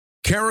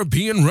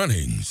Caribbean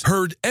Runnings.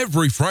 Heard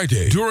every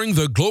Friday during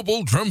the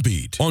Global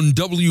Drumbeat on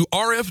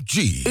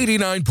WRFG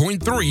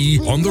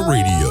 89.3 on the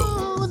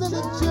radio.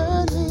 The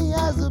journey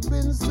hasn't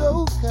been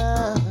so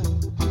kind,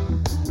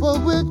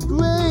 but with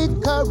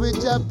great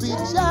courage I be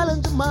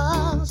challenged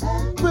mine.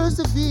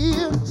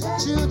 Persevere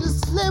through the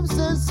slips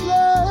and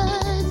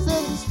slides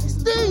and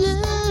still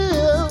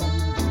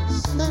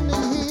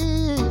standing here. Standing here.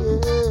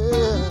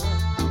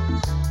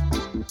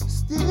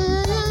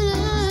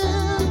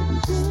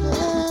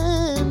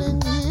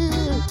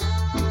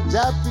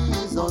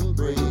 Jappy's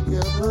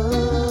unbreakable.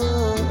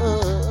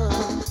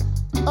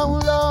 Oh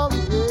Lord,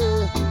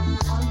 yeah,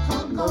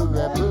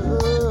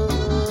 unconquerable.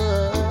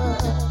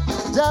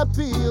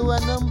 Jappy, you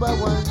are number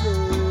one,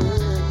 yeah.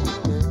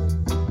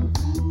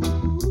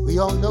 We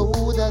all know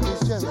that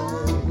this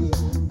journey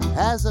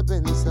hasn't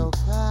been so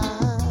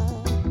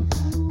kind,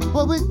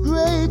 but with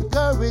great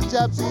courage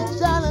I be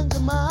challenged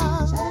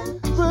mine.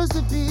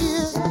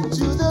 Persevere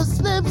through the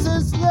slips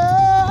and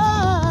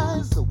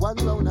slides. So one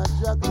round a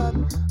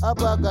dragon, a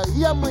bagger.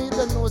 Yeah, man, you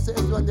don't know, say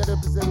everyone that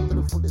represent to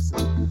the fullest.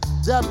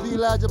 Jappy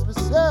large up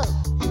yourself,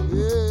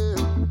 yeah.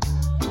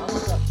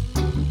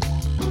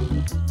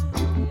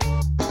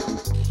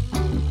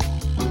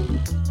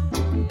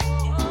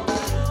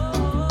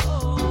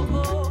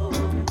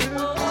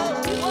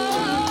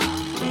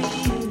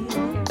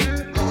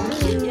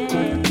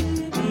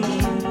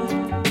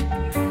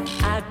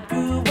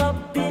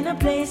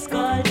 Place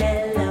called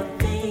De La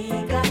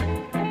Vega,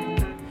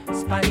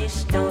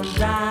 Spanish Town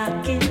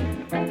rocking,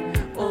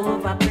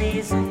 over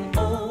blazing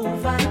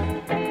over.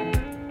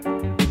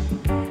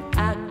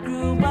 I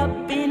grew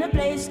up in a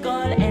place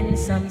called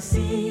Ensom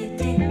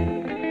City,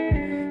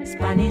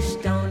 Spanish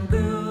Town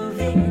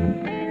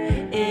grooving,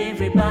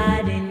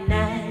 everybody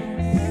nice.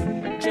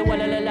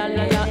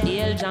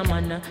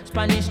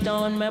 Spanish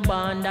Town, me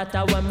born, that's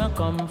where me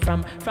come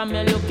from. From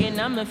me looking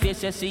at me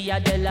face, you see a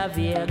De La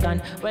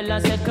Vegan. Well, I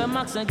say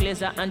Max and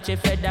Glazer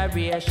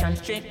Anti-Federation.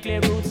 Strictly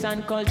roots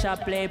and culture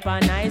play for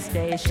nice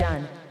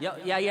station. Yo,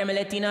 yeah, hear me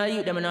Latino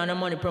youth, them on the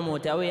money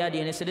promoter. We are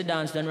doing this to the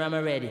dance done, I'm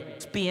ready.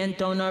 Spain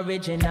Town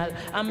original.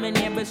 And my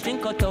neighbors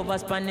drink out over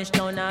Spanish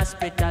Town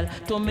hospital.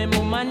 To me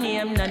mama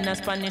name Nana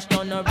Spanish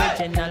Town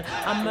original.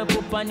 And my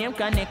papa name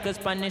Kaneka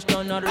Spanish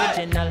Town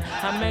original.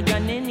 And my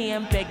granny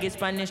name Peggy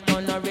Spanish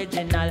Town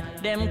original.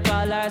 Them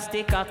call her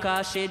sticker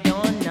cause she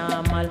don't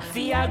normal. For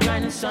your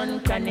grandson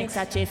Chronic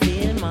such a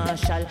field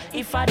marshal.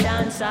 If I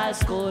dance all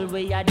school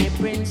we are the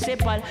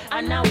principal.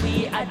 And now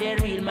we are the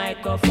real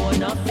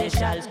microphone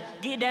officials.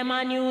 Give them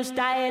a new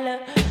style.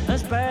 A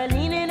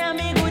Sperling in a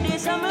me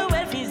goodies and me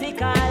well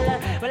physical.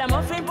 Well, I'm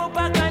offering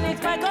Papa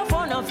Chronic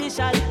microphone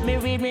official. Me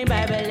read me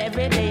Bible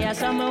every day, and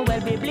some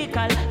well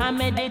biblical. I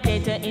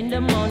meditate in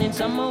the morning,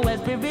 some well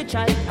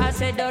spiritual. I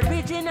said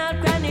original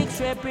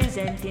Chronics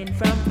representing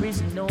from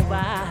prison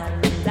over.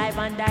 Live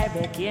and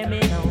direct, hear me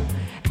now.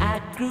 I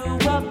grew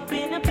up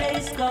in a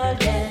place called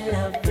De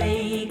La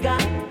Vega.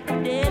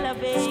 De La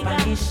Vega.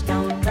 Spanish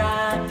Town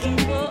rocking.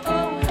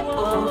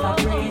 Over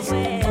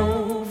praising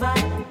over.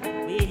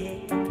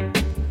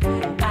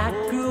 I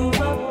grew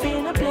up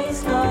in a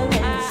place called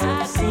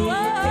Ensom City.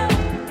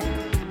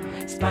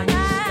 Spanish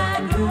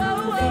Town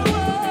grooving.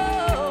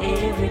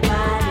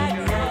 Everybody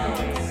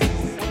nice.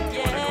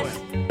 Yes,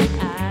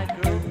 I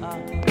grew up.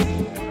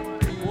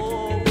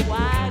 Oh,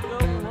 I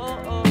grew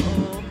up.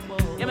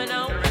 Yeah, me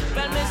know.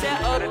 Well, me say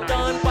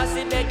uptown,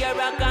 posse beg your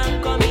rock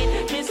and come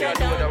in. Me say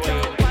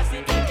downtown,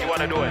 posse beg your. You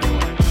wanna do it?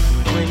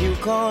 When you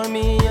call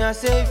me, I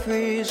say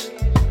freeze.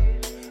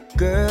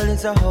 Girl,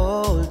 it's a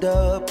hold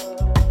up.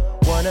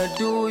 Wanna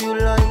do you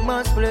like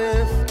my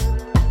spliff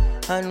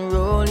and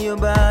roll your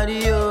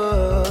body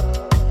up.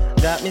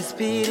 Got me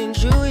speeding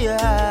through your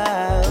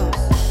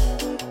house.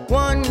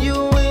 Want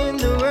you in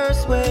the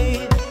worst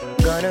way.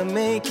 Gonna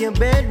make your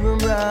bedroom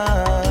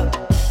rock.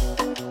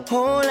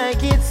 Oh,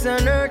 like it's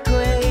an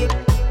earthquake.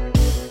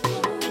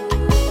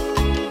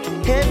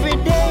 Every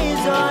day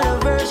is on a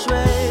verse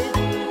rate.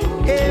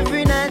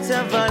 Every night's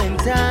a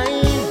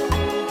Valentine.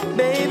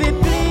 Baby,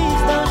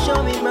 please don't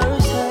show me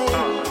mercy.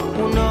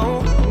 Oh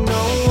no,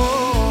 no.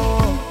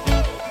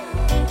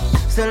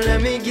 So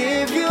let me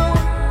give you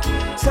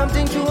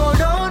something to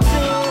hold on to.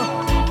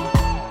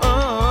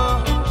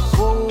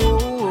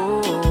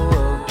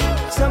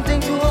 Something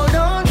to hold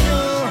on to.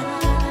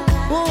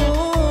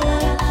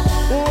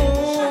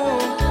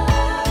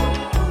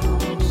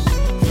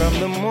 From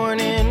the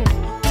morning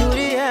to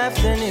the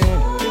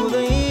afternoon to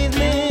the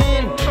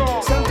evening.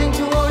 Something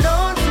to hold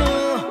on to.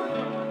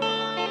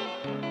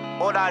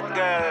 Oh, that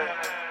girl.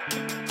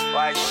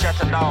 Why shut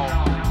her down?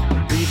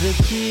 Leave the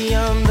key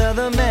under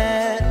the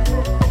mat,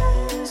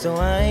 so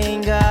I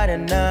ain't gotta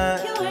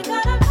knock.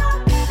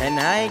 And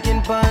I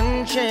can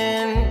punch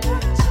in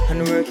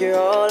and work you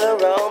all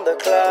around the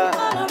clock.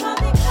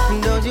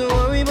 And don't you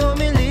worry about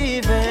me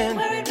leaving.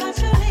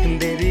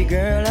 Baby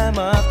girl, I'm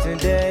off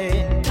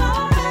today.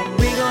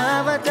 We gon'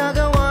 have a tug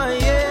of war,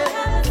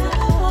 yeah.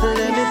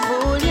 Let me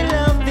pull your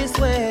love this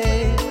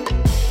way.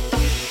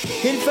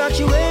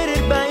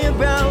 Infatuated by your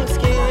brown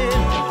skin.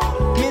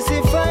 Me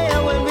see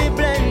fire when we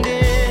blend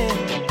in.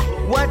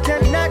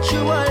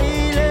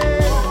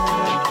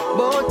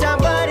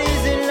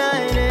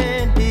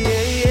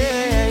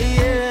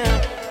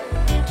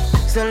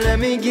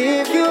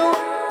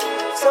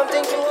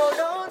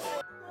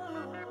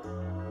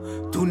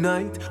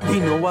 tonight. We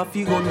know what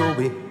we gon' know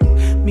it.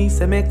 Me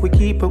say make we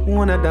keep it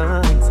wanna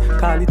dance.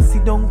 Call it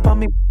sit down for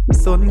me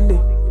Sunday.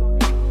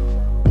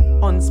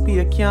 On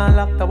spear can't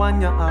lock the one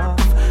you have.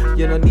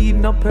 You don't need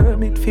no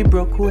permit fi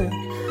broke way.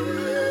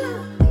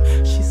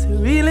 She say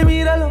really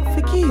me the love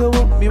fi give you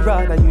up. Me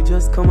rather you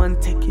just come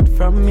and take it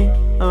from me.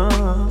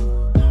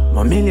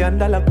 My $1 million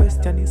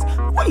question is,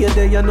 why you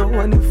there you know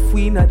and if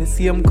we not the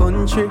same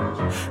country?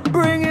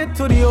 Bring it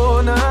to the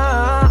owner.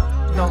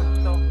 No.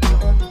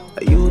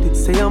 You did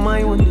say I'm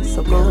my one this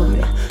so go.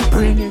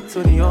 Bring it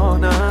to the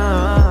owner.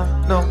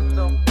 No.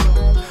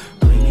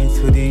 Bring it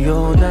to the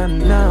owner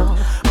now.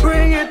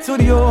 Bring it to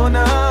the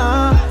owner.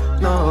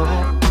 No.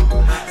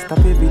 Stop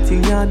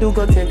everything you do,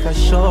 go take a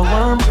shower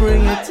and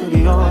bring it to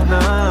the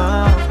owner.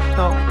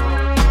 No.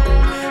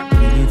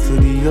 Bring it to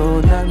the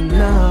owner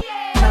now.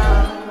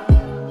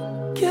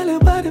 Girl, your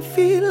body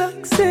feel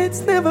like say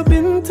it's never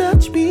been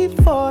touched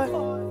before.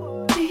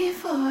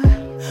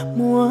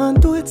 More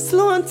and do it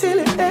slow until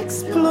it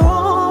explode.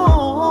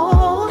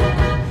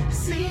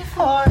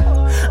 C4.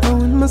 And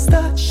when my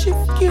start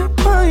shift gear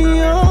by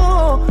you,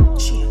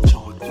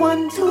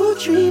 1, 2,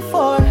 3,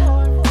 4.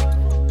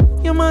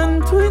 Your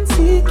man too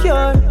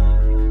insecure.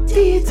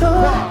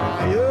 Detour.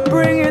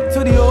 Bring it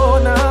to the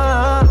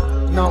owner.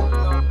 No.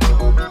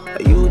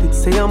 You did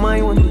say I'm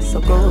my one this so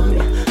go.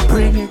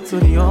 Bring it to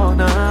the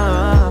owner.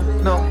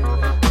 No.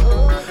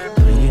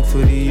 Bring it to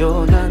the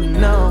owner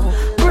now.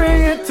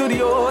 Bring it to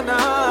the owner.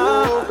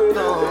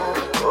 No.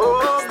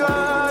 Oh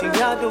God. Think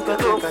I do go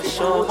take a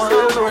show.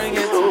 Bring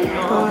it to the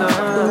owner.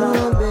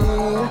 Oh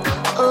babe.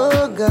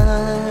 Oh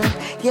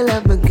God. You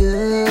love me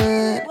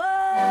good.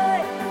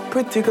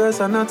 Pretty girls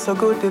are not so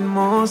good in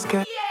most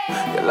cases.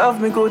 You love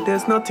me good,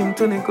 there's nothing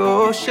to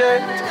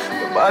negotiate.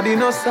 Your body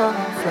no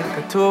soft like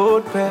a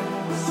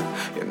toothpaste.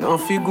 You know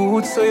feel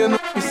good, so you know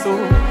feel so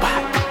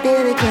bad.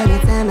 Baby, can you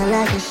tell me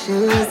like a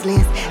shoes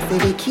list? Say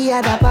the key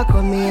at the back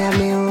of me at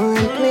my own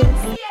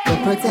place. You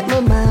protect my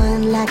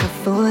mind like a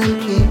phone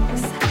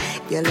kiss.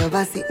 Your love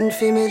is sitting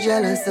for me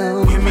jealous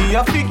of. Give me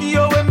a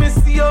figure when me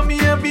see you, me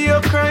and be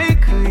a cry.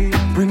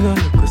 Bring a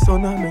little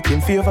son and make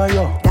him favor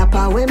you. That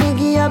part when me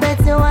give you bet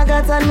you I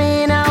got on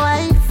me in a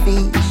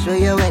wifey. Show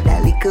you what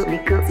that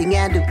little thing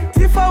I do.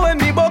 If I when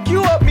me buck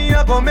you up, me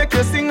I gon' make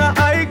you sing a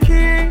high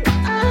key.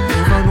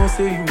 Never know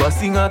say you a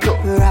singer too.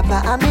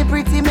 Rapper and me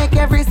pretty make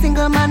every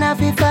single man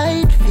have a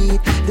 5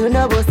 feet. Do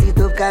no bust it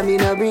up, can me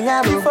no bring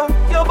a book.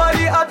 Your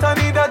body hot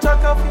and need a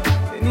jack up.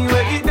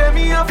 Anyway, it them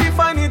me have to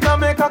find it and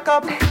make a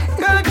copy.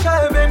 Girl,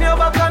 try bend your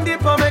back and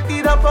dip and make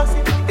it a pussy.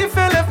 If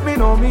you left me,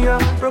 know me,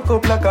 broke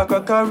up like a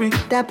crockery.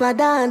 Dapper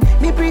down,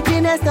 me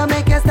prettiness to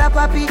make you stop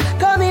happy.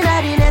 Come in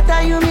at the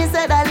letter, you me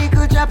said a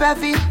little drop your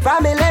feet.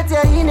 From me let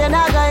you in, you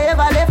not gonna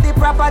ever left the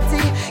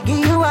property.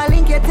 Give you a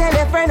link, you tell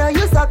a friend, oh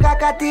you so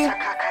cockatty.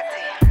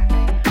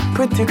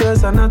 Pretty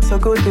girls are not so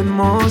good in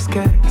most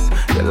cases.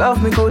 You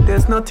love me good,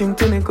 there's nothing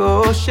to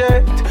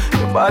negotiate.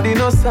 Your body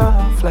no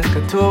soft like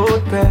a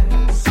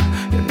toothpaste.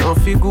 You know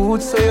feel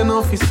good, so you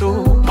know feel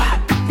so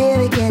bad.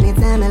 Baby, can you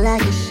tell me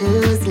like a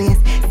shoes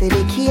list? Say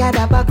the key at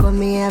the back of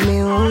me at my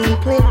own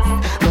place.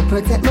 But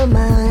protect my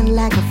mind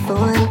like a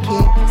phone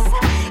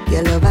kiss.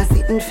 Your love is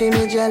sitting for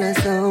me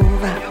jealous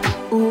over.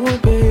 Ooh,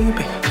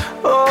 baby,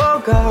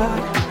 oh God.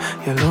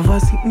 Your love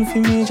is sitting for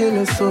me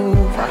jealous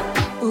over.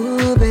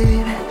 Ooh,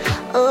 baby,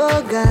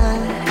 oh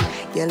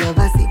God. Your love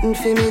is sitting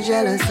for me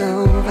jealous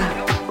over.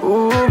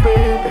 Ooh,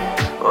 baby,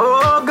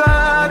 oh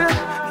God.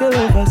 Your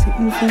love is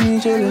sitting for me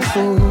jealous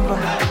over.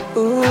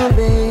 Ooh,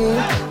 baby,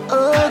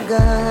 oh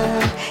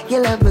God. You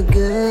love me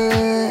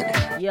good.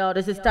 Yo,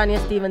 this is Tanya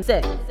Stevens.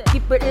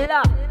 Keep it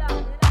locked.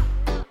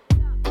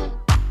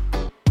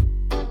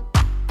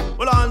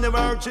 Well, I'll never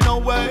hurt you no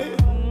way.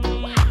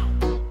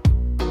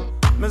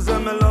 Me say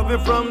me love you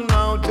from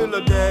now till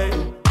the day.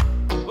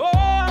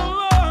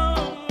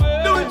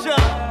 Do it,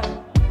 John.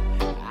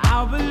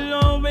 I will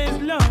always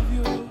love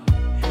you,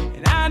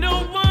 and I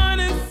don't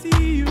wanna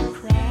see you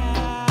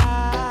cry.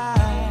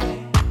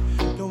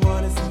 Don't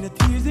wanna see the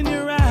tears in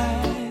your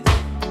eyes,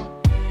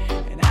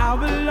 and I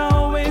will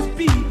always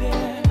be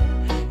there.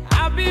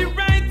 I'll be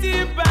right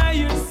here by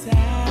your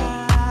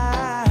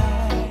side,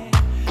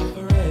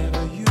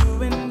 forever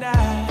you and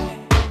I.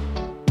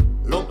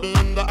 Look me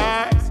in the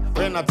eyes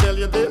when I tell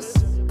you this.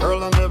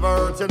 Girl, I never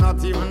hurt you,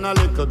 not even a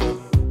little bit.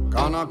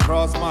 Gonna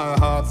cross my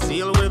heart,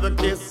 seal with a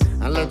kiss,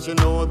 and let you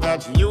know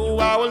that you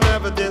I will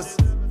never diss.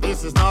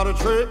 This is not a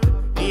trick,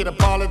 neither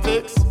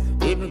politics.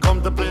 Didn't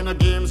come to play no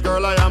games,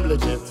 girl, I am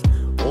legit.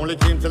 Only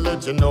came to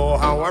let you know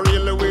how I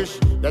really wish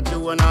that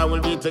you and I will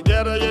be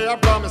together, yeah, I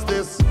promise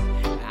this.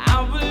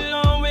 I will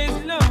always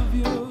love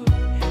you,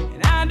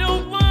 and I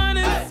don't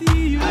wanna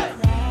see you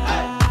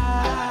cry.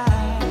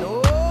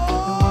 Don't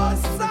wanna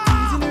see the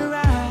tears in your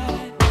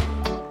eyes.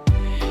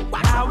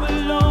 I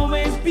will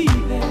always be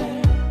there.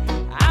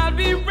 I'll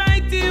be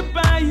right here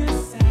by your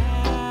side,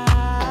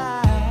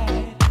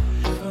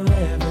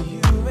 forever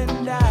you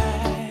and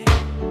I.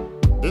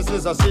 This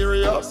is a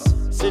serious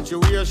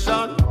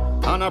situation.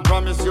 and I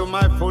promise you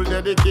my full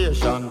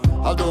dedication.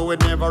 Although we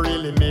never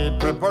really made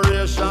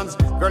preparations.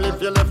 Girl,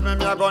 if you left me,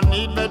 I gonna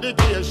need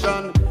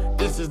medication.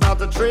 This is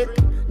not a trick,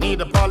 need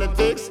the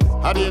politics.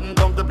 I didn't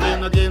come to play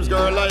no games,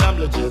 girl, I am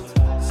legit.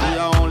 See,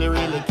 I only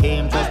really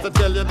came just to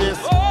tell you this.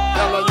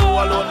 Tell you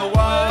alone know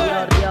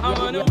why. I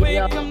wanna wake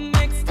up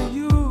next to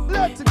you.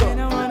 Let's go.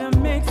 And I wanna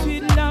make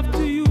sweet love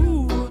to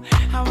you.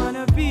 I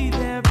wanna be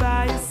there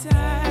by your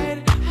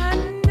side. I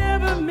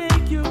never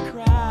make you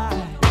cry.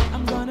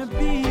 I'm gonna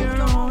be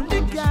your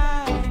only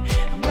guy.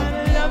 I'm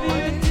gonna love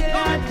you till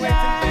I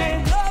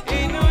die.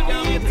 Ain't no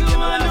need to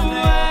wonder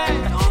why.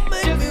 Don't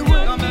make me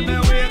wait. Don't make me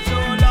wait so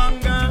long,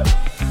 girl.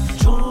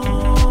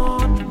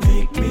 Don't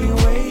make me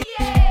wait.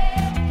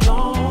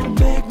 Don't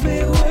make me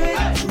wait.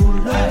 True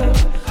love,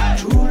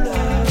 true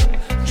love,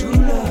 true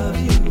love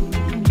you.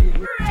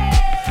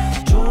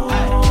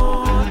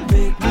 Don't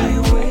make me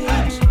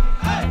wait.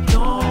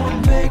 Don't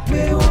make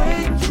me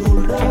wait. True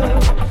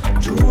love,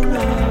 true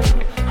love,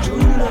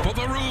 true love. For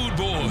the rude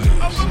boy.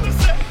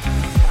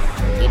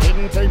 It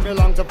didn't take me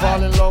long to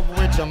fall in love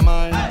with your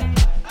mind.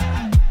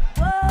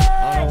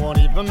 I won't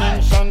even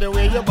mention the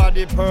way your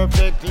body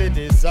perfectly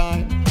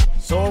designed.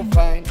 So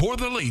fine. For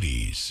the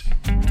ladies.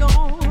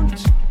 Don't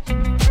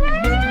make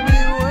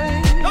me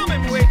wait. Don't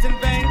make me wait in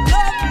vain.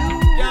 Love you.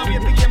 Can't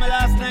wait to get my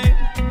last name.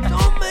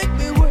 Don't make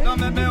me wait. Don't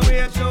make me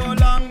wait so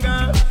long,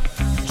 girl.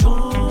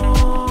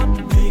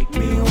 Don't make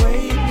me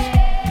wait.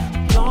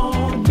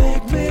 Don't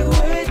make me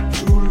wait.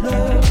 True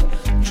love,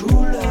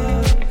 true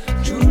love,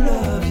 true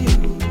love you.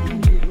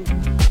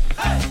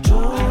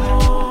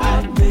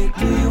 Don't make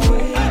me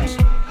wait.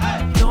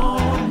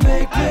 Don't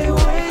make me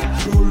wait.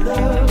 True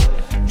love,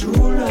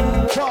 true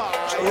love,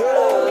 true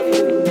love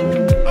you.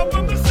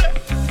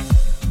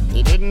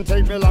 It didn't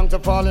take me long to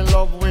fall in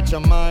love with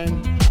your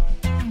mind.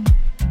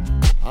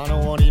 I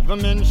don't want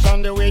even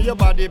mention the way your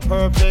body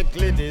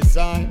perfectly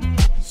designed.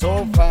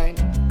 So fine.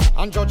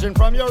 And judging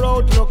from your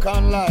outlook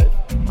on life,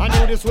 I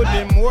knew this would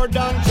be more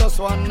than just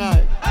one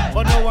night.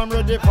 But now I'm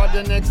ready for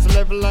the next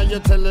level and you're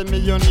telling me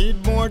you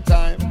need more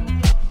time.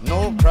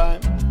 No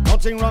crime,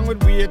 nothing wrong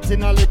with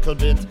waiting a little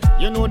bit.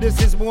 You know this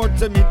is more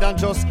to me than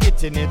just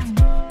getting it.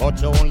 But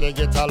you only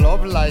get a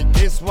love like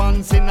this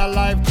once in a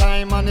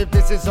lifetime. And if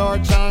this is our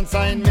chance,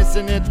 I ain't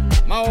missing it.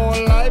 My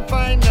whole life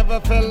I never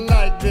felt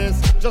like this.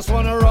 Just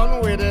wanna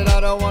run with it, I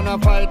don't wanna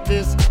fight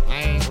this.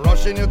 I ain't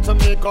rushing you to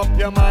make up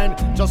your mind.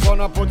 Just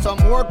wanna put some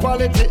more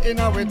quality in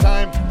our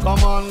time.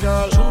 Come on,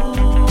 girl.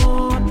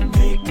 Don't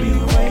make me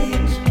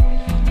wait.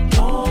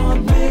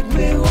 Don't make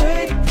me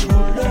wait.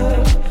 True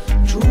love,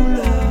 true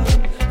love,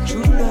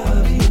 true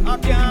love you. I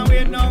can't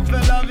wait now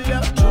for love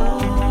you.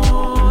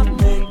 Don't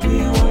make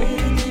me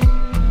wait.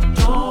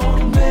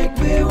 Don't make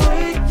me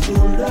wait.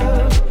 True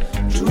love,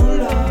 true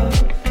love,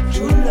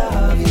 true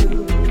love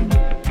you.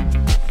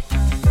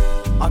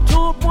 I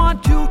don't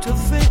want you to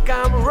think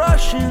I'm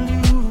rushing you.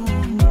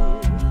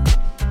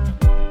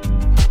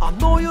 I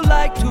know you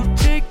like to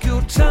take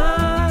your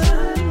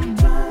time.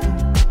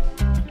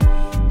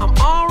 I'm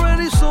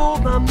already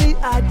sold on the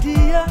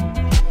idea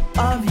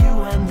of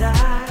you and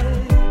I.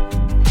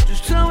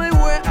 Just tell me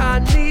where I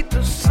need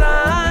to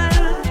sign.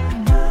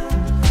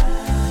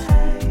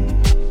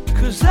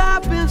 'Cause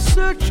I've been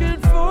searching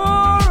for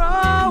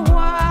a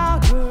while,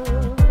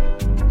 girl.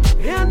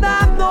 And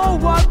I know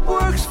what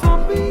works for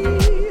me.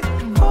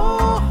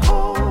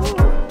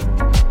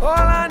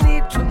 All I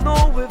need to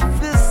know if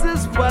this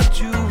is what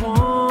you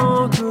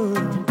want, girl.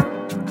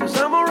 'Cause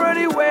I'm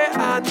already where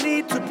I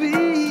need to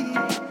be.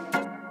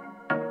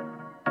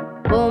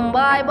 Boom,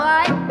 bye,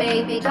 bye,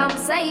 baby, come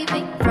save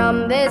me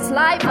from this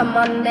life. I'm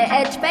on the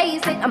edge,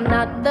 face it. I'm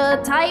not the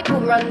type who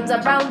runs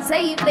around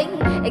saving,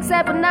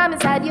 except when I'm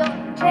inside your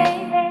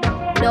head.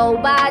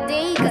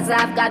 Nobody, 'cause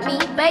I've got me,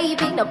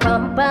 baby, no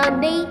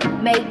company.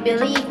 Make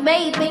believe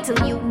made me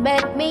till you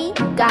met me.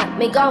 Got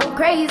me going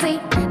crazy.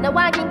 Now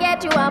I can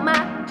get you out my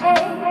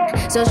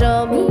head. So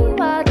show me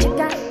what you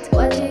got.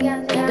 What you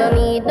got? Don't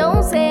need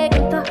no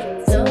second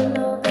thoughts.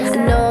 No, I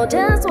know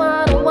just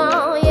what I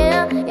want.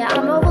 Yeah, yeah,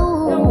 I'm a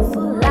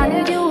fool. I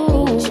need you.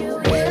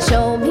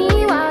 Show me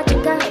what you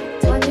got.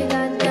 What you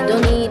got?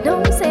 Don't need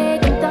no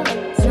second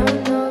thoughts. No,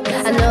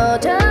 I know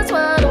just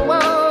what I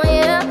want.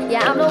 Yeah,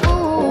 yeah, I'm a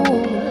fool.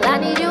 I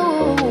need you.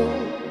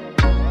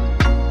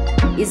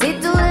 Is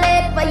it too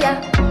late for ya?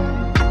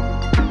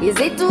 Is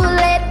it too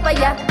late for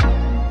ya?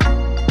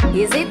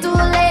 Is it too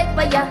late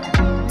for ya?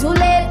 Too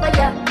late for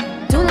ya?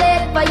 Too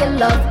late for your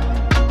love?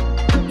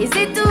 Is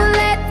it too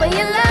late for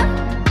your love?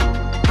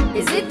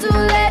 Is it too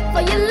late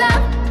for your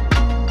love?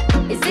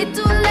 Is it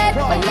too late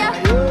for ya?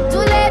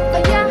 Too late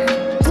for ya?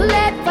 Too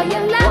late for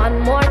your love? One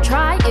more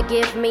try, you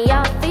give me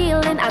a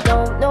feeling. I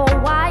don't know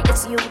why,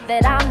 it's you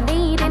that I'm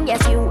needing.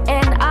 Yes, you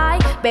and I,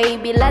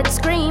 baby, let's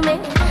scream it.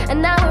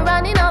 And now we're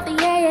running off the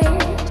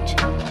edge.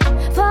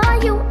 For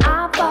you,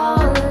 I'm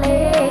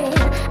falling.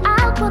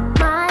 I'll put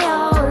my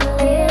all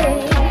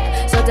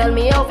in. So tell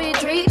me how we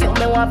treat you.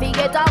 Me want to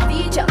get off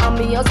feature. I'm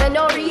your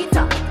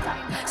senorita.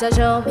 So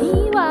show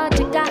me what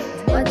you got.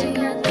 What you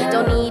got?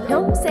 Don't need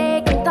no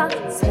second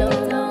thoughts. No,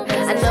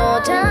 I I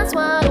know just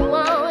what I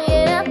want,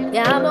 yeah.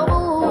 Yeah, I know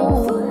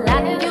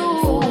like you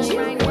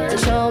to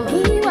show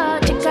me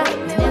what you got.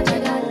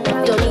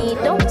 Don't need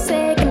no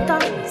second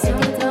thought. I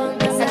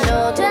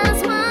know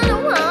just what I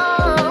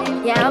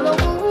want, yeah, I know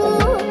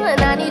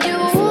and I need you,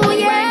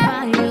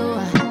 yeah.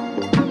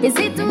 Is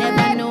it too late?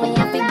 Never know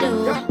what to do.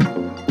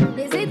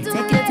 Is it too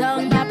late? Take your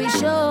tongue, happy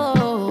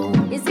show.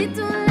 Is it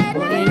too late?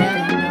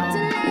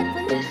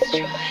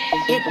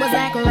 It was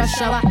like a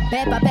rush hour.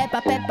 Pepper,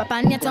 pepper, pepper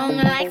on your tongue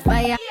like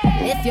fire.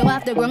 If you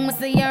have to run, we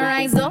see your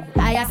eyes up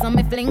higher. So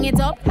me fling it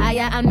up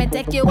higher and me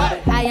take you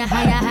up higher,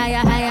 higher, higher,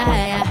 higher,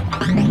 higher.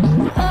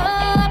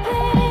 Up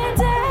and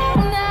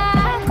down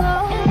I go.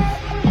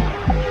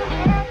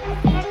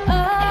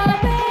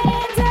 Up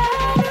and down.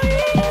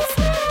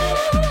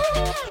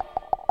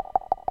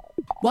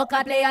 Walk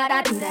out, play hard,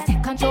 I do that.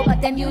 Take control,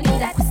 but then you do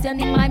that.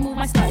 Questioning my move,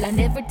 my style, and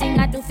everything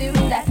I do feel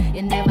that.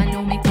 You never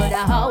knew me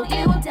coulda hold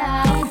you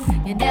down.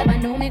 You never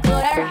knew me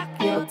coulda rock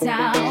you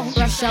down.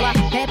 Rush hour,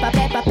 pepper,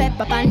 pepper,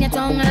 pepper on your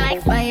tongue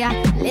like fire.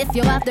 Lift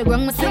you off the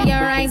ground, we see your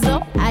eyes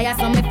up higher.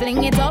 So me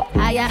fling it up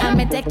higher and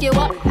me take you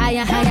up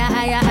higher, higher,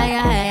 higher, higher,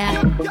 higher.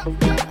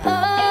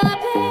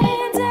 Up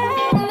and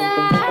down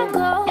I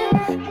go.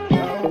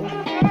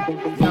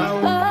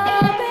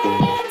 Up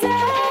and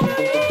down.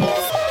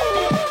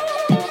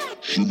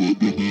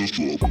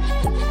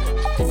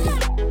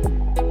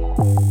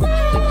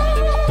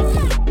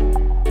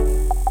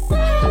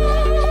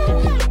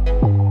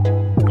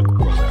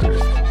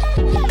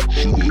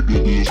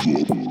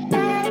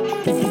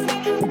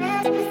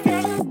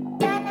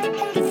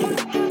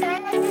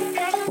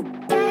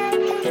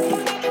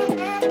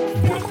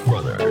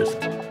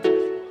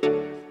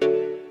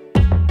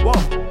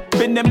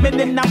 Been a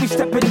minute, now we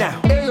stepping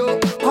out.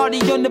 Party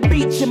on the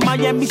beach in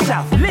Miami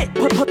South. Lit,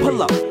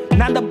 pull up.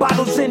 Now the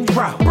bottles in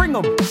round. Bring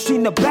them.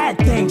 Seen the bad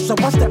thing, so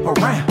I step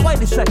around.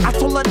 Wait a sec, I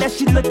told her that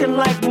she looking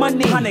like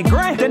money. 100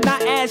 grand. Then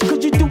I asked,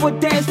 could you do a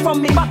dance for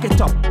me? Buck it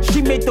up.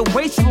 She made the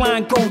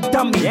waistline go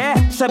dummy. Yeah.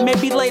 Said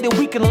maybe later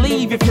we can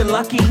leave if you're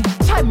lucky.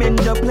 Time in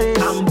the place.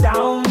 I'm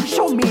down.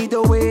 Show me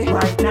the way.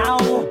 Right now,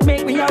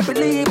 make me a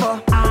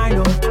believer. I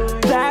know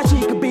that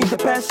she could be the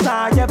best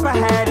I ever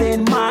had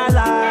in my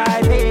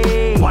life.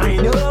 Hey,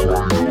 wind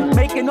up.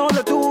 Making all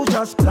the dudes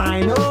just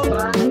line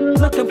up.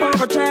 Looking for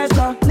a chance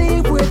to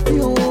leave with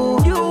you.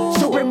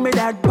 So bring me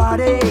that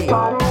body.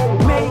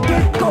 Make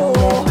it go.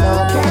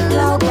 Get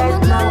low,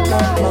 get low,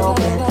 get low,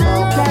 get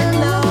low, get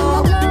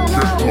low.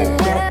 Get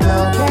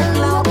low, get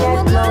low, get low,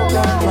 get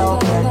low,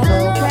 get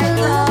low, get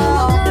low.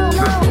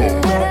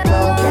 Get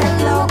low, get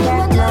low,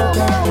 get low,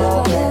 get low,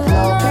 get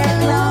low, get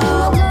low.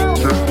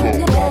 Get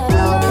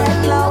low, get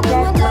low, get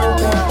low, get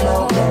low,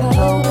 get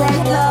low, get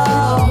low.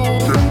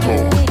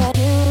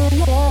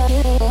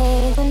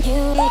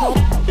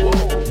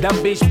 That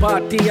beach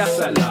party, I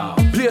sell out.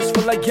 Place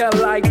full of girl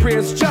like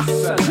Prince Jack.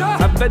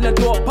 I've been a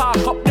door park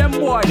up them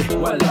boy.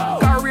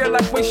 Career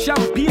like when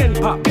champagne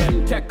pop.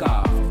 Take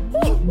off.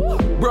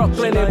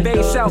 Brooklyn and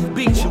Bay South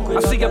Beach.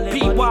 I see a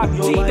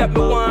PYT that me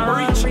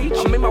want reach.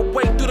 I made my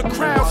way through the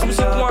crowds,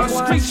 music one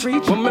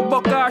street. When me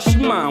buck out, she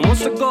mine.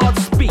 Once the God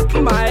speak,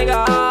 my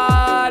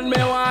God, me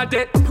want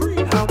it. I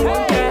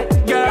want it,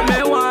 girl,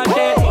 me want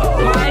it.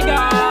 My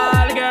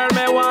God, girl,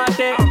 me want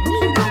it.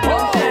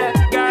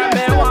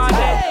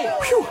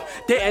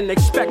 Didn't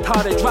expect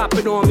how they drop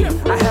it on me.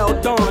 I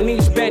held on,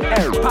 knees bent,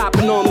 air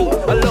popping on me.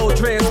 A low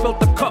dread spilt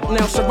the cup,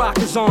 now Ciroc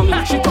is on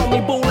me. She told me,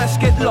 boo, let's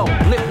get low,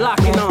 lip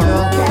locking on me.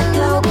 Get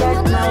low,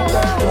 get low,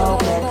 get low,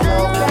 get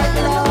low, get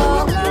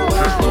low. Get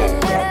low,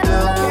 get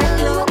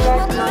low,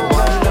 get low,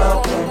 get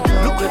low.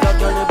 Look at that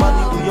girl, your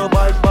body do your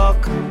bike back.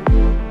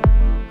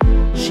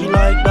 She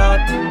like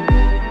that.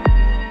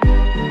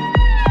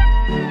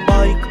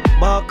 Bike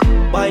back,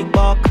 bike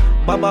back.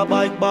 Baba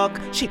bike back,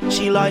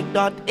 she like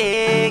that,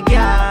 hey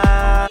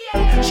girl.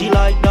 She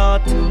like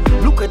that.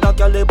 Look at that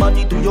girl, her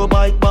body do your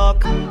bike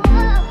back.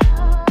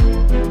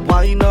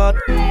 Why not?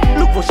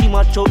 Look how she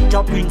match up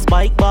your Prince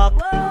bike back.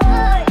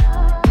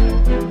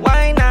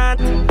 Why not?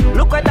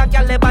 Look at that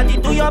girl, her body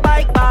do your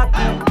bike back.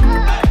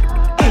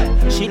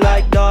 Hey, she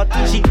like that.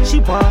 She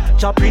want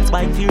your Prince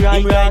bike to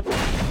ride right.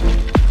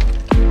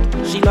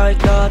 She like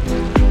that.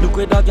 Look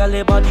at that girl,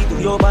 her body do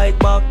your bike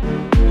back.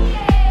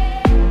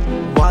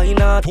 Why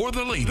not? For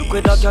the ladies. Look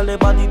at that girl, her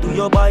body do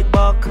your bike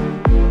back.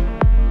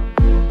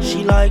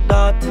 She like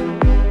that.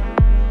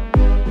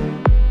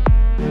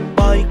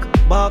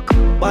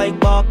 Bike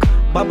back,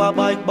 baba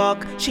bike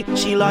back. She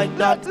like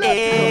that.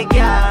 Hey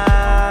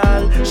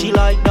girl, she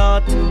like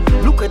that.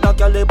 Look at that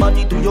girl, her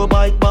body do your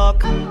bike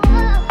back.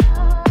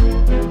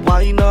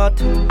 Why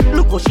not?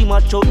 Look how she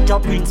match up your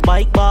Prince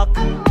bike back.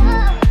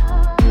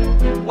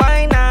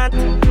 Why not?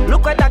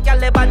 Look at that girl,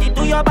 her body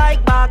do your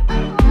bike back.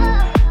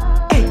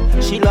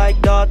 She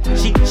like that.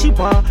 She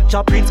want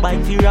your Prince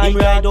bike to ride.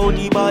 Ride on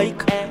the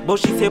bike, but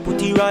she say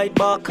put it right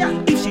back.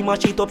 If she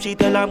mash it up, she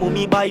tell her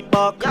mommy bike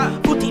back.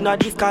 Put in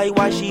the sky,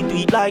 why she do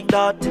it like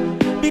that?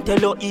 Me tell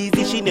her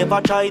easy, she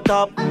never try it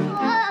up.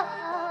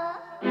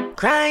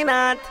 Cry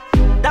not.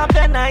 Stop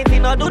the night, you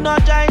know, do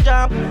not try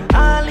jump.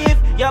 I'll leave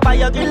You buy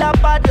your grill a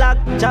padlock.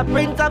 Jah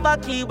print of a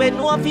key when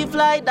no fi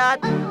fly that.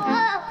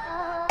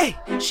 Hey,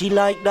 she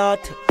like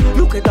that.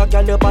 Look at that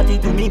girl, your body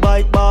do me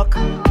bite back.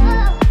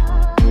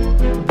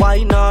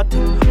 Why not?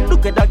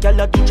 Look at that girl,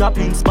 you do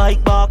dropping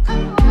spike back.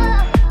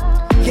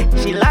 Yeah,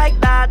 she like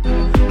that.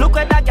 Look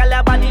at that girl,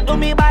 your body do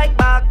me bite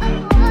back.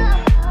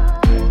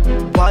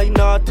 Why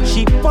not?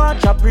 She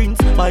want your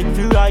prince, bike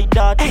fi ride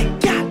that. Hey,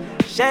 girl,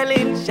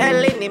 shelling,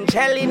 him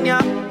shelling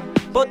ya.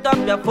 Put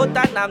up your foot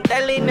and I'm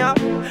telling ya.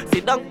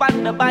 Sit down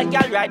on the bike,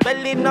 girl, ride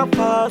belly up.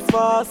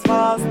 Fast,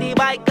 the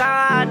bike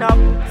on up.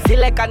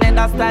 Select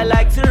another style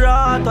like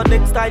Toronto.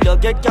 Next style you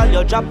get, girl,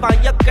 you drop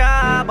on your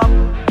cab up.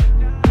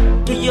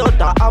 Give you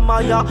the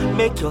hammer, ya.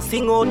 Make you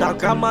sing out the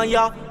grammar,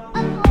 ya.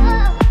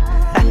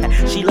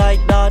 She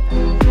like that.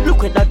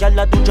 Look at that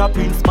girl, do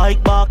dropping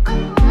spike back.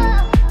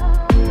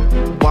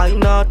 Why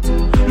not?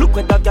 Look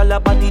at that girl,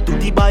 body do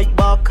the bike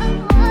back.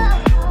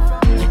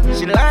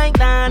 She like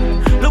that.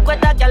 Look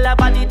at that girl,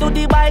 body do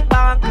the bike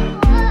back.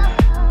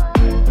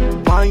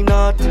 Why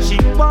not? She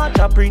want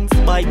a prince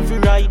bike fi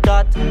ride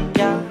that.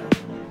 Yeah,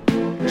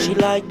 she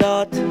like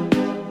that.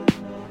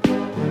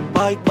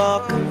 Bike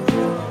back.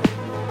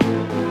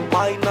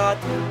 Why not?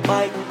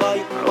 Bike.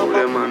 Oh,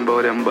 them man,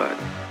 bow them bad.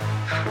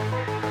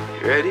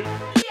 You ready?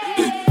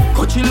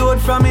 Cut you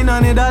load from in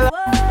on the dollar.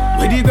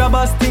 Where the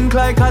grabbers stink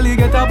like Ali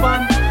get up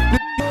on.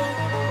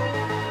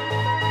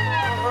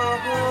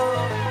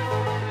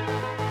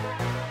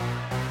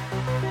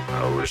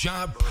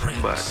 Job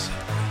Prince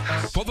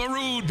for the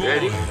rude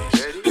boys.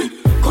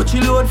 Cut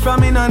you load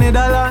from in on the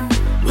dollar.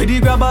 Where the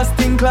grabbers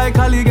stink like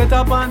Ali get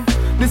up on.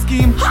 The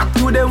scheme hot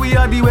today, we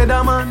are the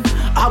weatherman.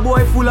 A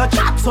boy full of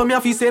chat, so me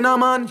a fi say no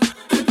man.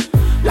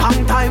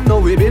 Long time now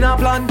we been a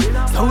plan.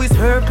 So it's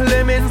her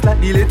Clemens like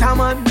the little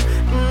man.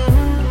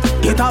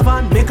 Get a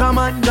van, make a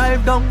man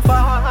drive down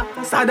far.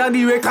 Sadder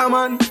the wrecker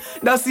man.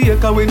 That's the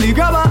echo when the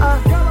grabber.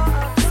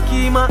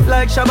 Schema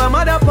like Shabba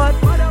Motherpot.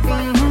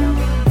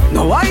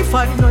 No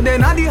Wi-Fi, no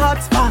then at the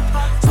hotspot.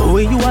 So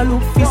when you a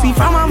look, you see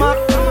from a map.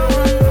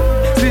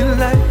 Still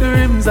like the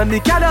rims and the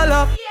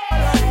Cadillac.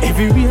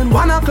 Every rain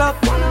 1 o'clock.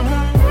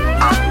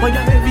 When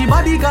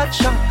everybody got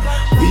shot.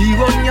 We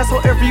run ya so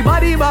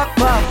everybody back.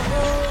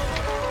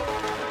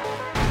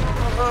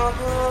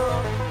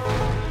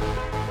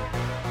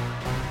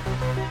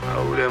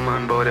 Oh, them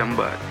man, bow them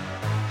bad.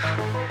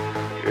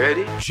 You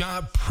ready?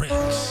 Job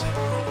Prince.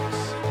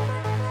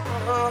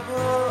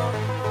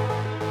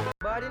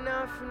 Nobody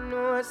nothing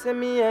know, say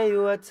me and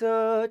you a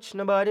touch.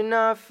 Nobody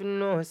nothing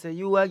know, say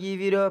you a give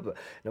it up.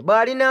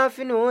 Nobody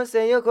nothing know,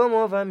 say you come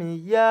over me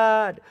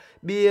yard.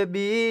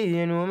 Baby,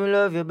 you know me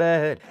love you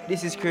bad.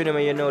 This is Creedom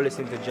and you know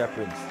listen to Jah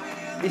Prince.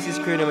 This is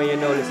Creedom and you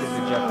know listen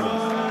to Jah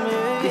Prince.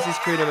 This is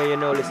Creedom and you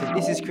know listen.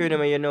 This is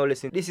Creedom and you know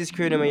listen. This is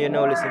Creedom and you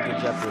know listen to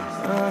Jah Prince.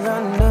 I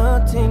got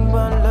nothing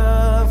but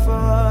love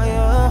for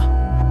you.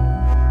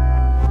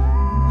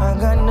 I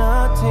got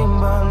nothing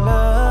but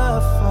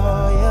love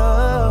for you.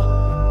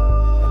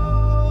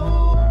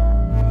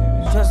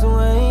 Just the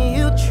way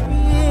you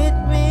treat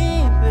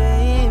me,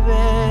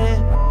 baby.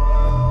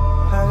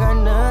 I got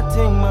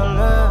nothing but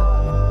love.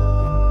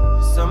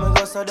 Some of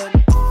us are dead.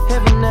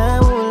 Every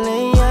night we'll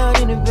lay out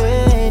in the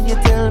bed. You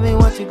tell me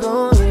what you're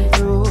going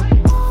through.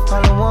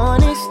 All I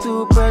want is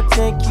to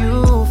protect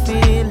you.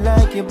 Feel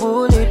like you're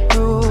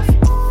bulletproof.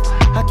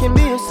 I can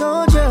be a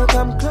soldier,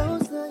 come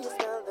closer. You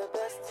smell the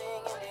best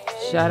thing in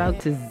the air. Shout out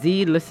to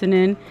Z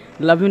listening,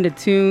 loving the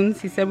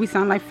tunes. He said we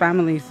sound like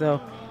family,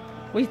 so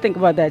what do you think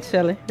about that,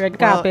 Shelly? Red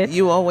carpet.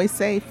 You always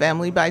say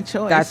family by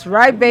choice. That's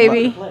right,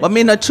 baby. But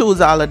me not choose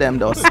all of them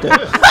though still.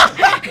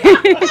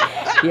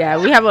 Yeah,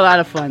 we have a lot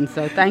of fun.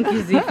 So thank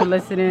you, Z, for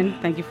listening.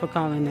 Thank you for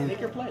calling in.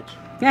 Make your pledge.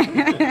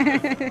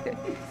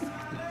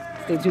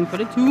 Stay tuned for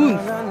the tunes.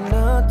 I got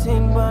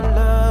nothing but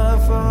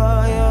love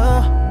for you.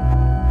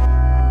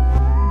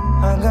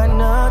 I got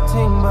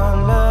nothing but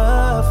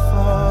love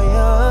for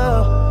you.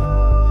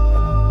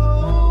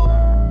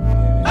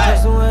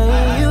 Just the way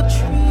you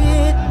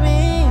treat me,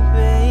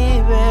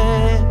 baby.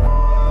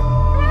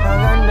 I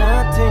got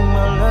nothing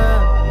but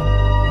love.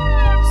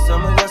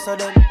 Some of us are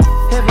dead.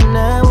 Every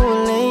night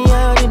we'll lay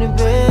out in the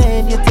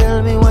bed. You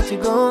tell me what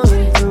you're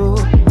going through.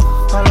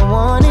 All I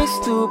want is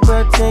to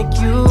protect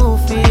you.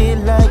 Feel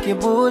like you're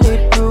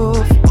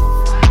bulletproof.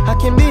 I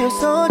can be a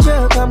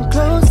soldier, come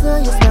closer.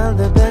 You smell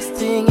the best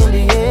thing in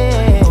the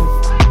air.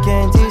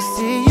 Can't you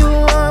see you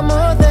are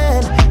more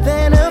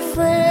than a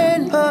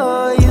friend?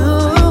 Oh, you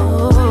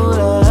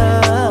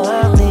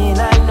love me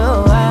like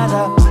no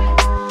other.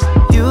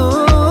 You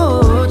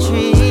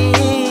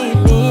treat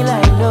me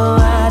like no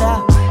other.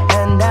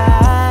 And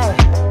I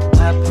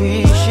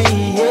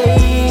appreciate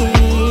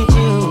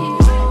you.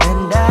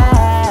 And I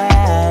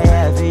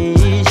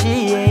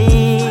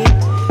appreciate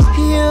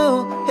you.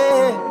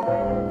 Hey.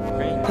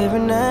 Every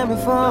night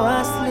before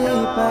I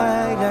sleep,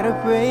 I gotta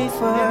pray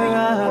for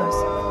us.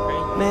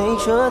 Make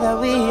sure that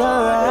we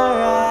are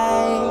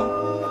alright.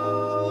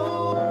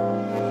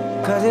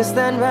 Cause you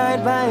stand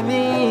right by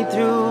me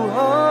through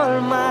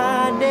all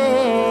my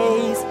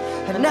days.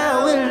 And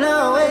I will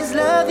always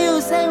love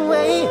you same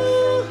way.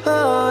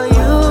 Oh,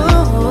 you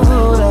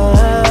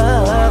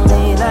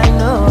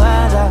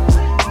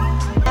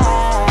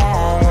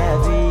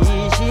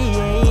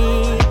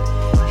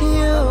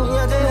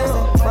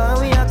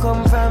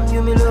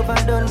feel me love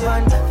and done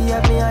van. You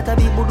have me heart a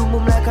beat, boom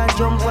boom like a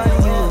jump on.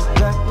 You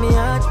got me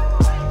heart,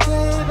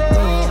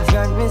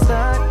 got me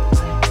start.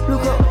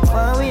 Look up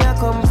far we a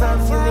come from.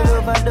 Feel me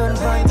love and done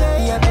van.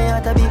 You have me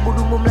heart a beat,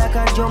 boom boom like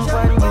a jump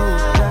on. You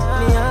got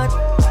me heart,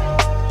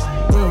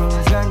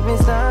 got me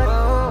start.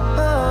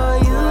 Oh,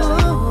 you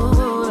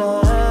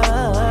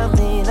love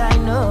me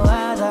like no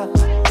other.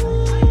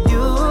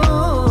 You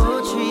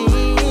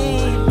treat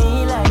me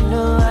like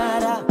no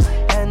other,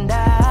 and I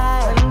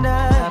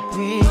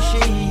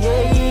appreciate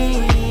you,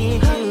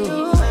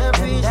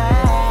 and I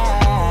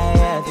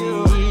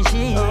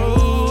appreciate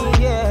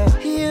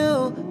you.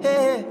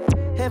 Hey,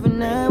 every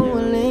night we'll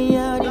lay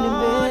out in the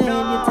bed,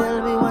 you tell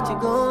me what you're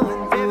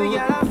going through.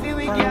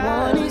 My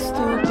one is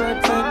to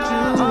protect you.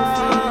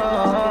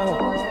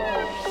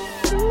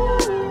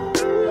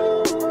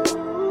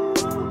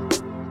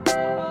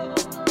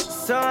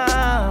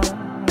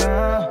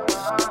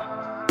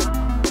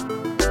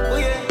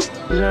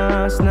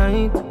 Last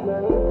night,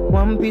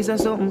 one piece of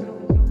something,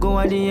 go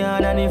at the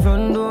yard and the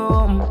front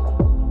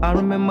door. I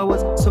remember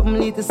was something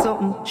little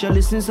something, she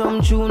listen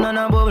some tune and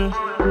a bubble.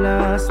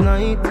 Last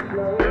night,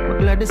 but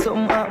glad there's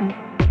something happened.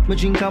 Me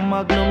drink a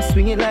Magnum,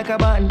 swing it like a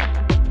band.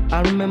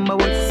 I remember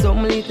was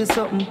something little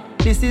something.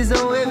 This is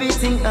how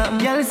everything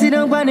happened. Y'all sit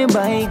down on the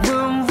bike,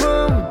 vroom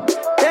vroom.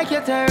 Take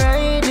your time,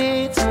 ride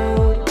it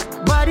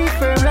smooth. Body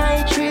firm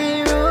like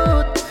tree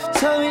root,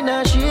 so we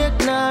not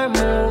shake nor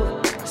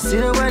move.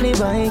 Sit down on the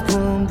bike,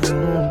 boom,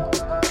 boom.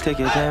 Take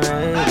your time,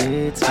 ride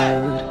it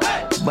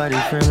smooth. Body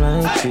firm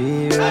like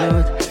tree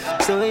root,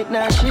 so it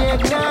not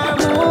shake, not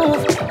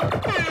move.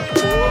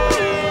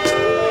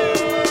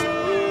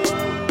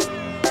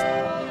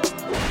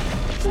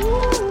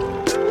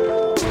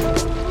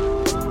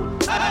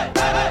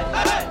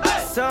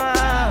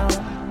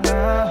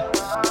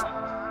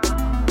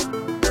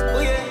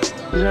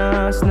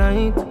 Last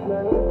night,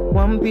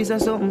 one piece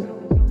of something,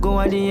 go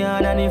at the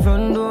yard and the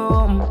front door.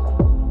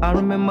 I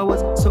remember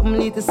was something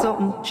little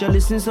something, she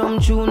listen some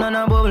tune and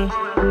a bubble.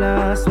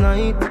 Last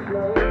night,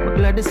 but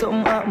glad there's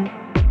something happened.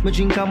 Me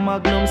drink a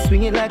Magnum,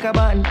 swing it like a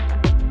band.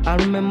 I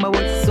remember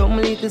was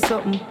something little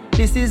something.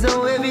 This is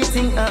how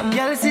everything happened.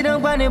 Y'all sit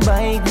down on the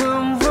bike,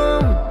 vroom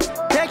vroom.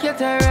 Take your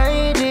time,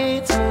 ride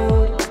it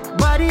smooth.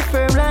 Body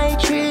firm like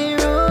tree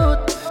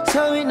root,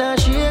 so it not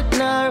shake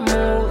nor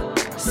move.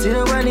 Sit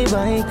down on the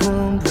bike,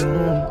 boom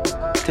boom.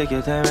 Take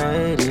your time,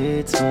 ride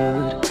it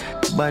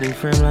smooth. Body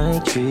firm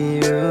like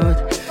tree root,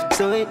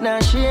 so it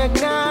not shake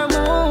nor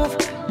move.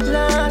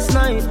 Last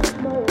night,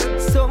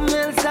 something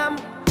else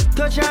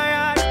touch her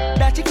heart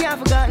that she can't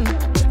forgotten.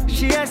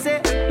 She has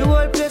said the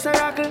whole place a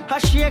rockle, I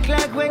shake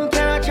like when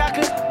can I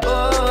chuckle.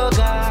 Oh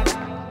God,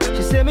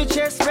 she say me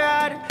chest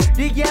broad,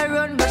 the girl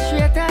run but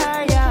straight to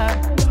her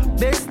yard.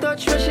 Best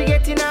touch when she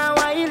get in a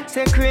while,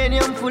 say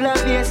cranium full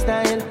of bass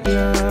style.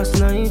 Last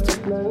night,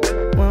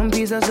 one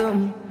piece of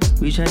something,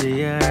 we tried the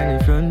yard and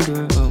the front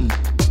door.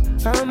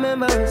 I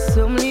remember it was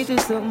some little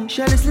something,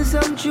 she listen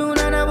some tune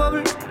and a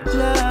bubble.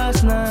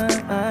 Last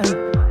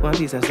night, one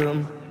piece of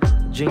something,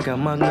 drink a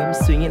Magnum,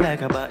 swing it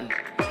like a button.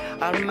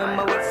 I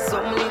remember what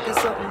some little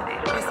something.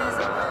 This is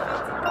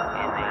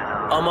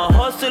I'm a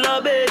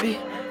hustler, baby,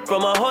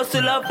 from a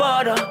hustler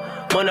father.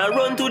 Man, I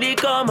run to the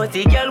commas,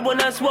 the girl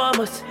wanna swarm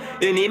us.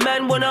 Any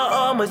man wanna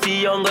arm us, the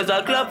youngers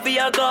a clap for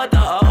your garter.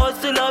 A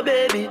hustler,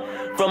 baby,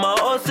 from a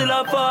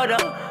hustler father.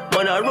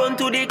 Man, I run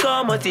to the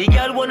commas, the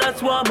girl wanna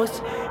swarm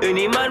us.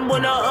 Any man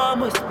wanna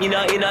arm us. In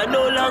a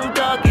no long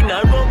talk, in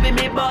a run with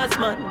me boss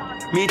man.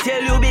 Me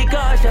tell you be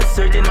cautious,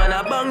 certain man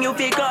a bang you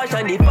fi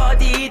caution. The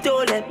party he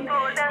told them,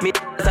 me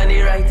on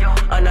the right.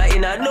 And I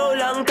in a no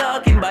long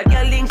talking, but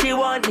girl think she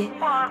want me.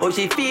 Oh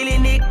she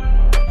feeling it,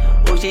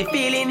 oh she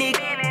feeling it.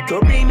 So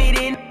bring me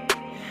in,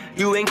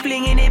 you ain't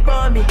flinging it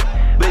for me.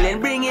 Well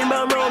then bring him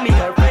around me,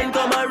 her friend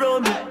come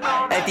around me.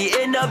 At the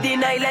end of the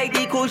night like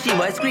the cool, she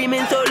was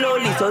screaming so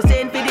lonely. So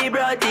send for the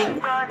broad thing,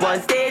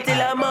 one stay till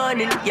the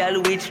morning.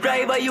 Y'all which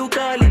driver you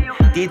calling?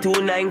 The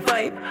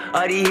 295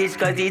 or the H,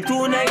 cause the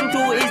 292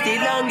 is the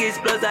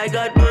longest. Plus I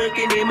got work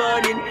in the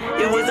morning.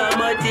 It was a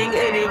mad thing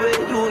anyway,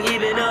 you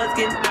even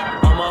asking.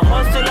 I'm a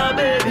hustler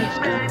baby,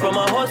 from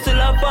a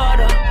hustler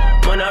father.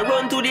 Man I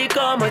run to the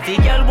commas, the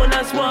girl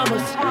wanna swarm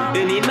us.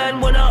 Any man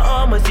wanna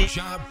arm us.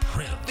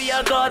 We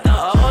a got a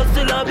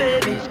hustler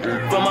baby,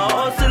 from a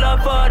hustler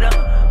father.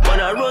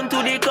 Man I run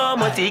to the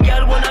commas, the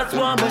girl wanna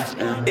swarm us.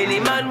 Any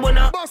man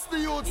wanna bust the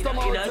youths in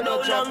a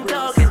no long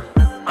talking.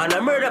 And I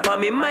murder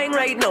on me mind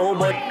right now,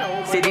 but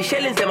say the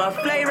shellings them a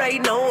fly right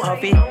now.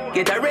 Happy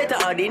get a rate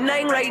of the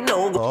 9 right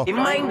now. In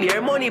mind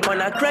clear money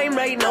upon a crime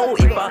right now.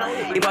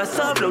 If I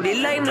soft load the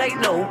line right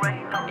now.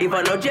 If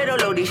I no jello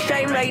load the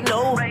shine right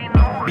now.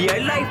 Be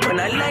a life on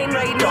a line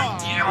right now.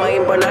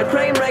 Mine on a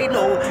crime right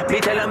now. Me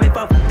tell them if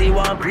I they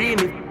want pre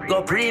me,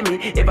 go pre me.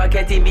 If I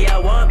can't me, I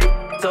want me.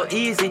 So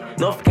easy,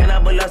 enough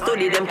cannibal I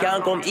study them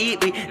can't come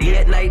eat me.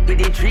 Late night with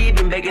the tree,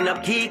 been begging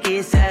up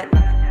Kiki said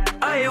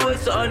I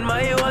was on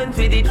my own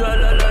for the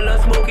troll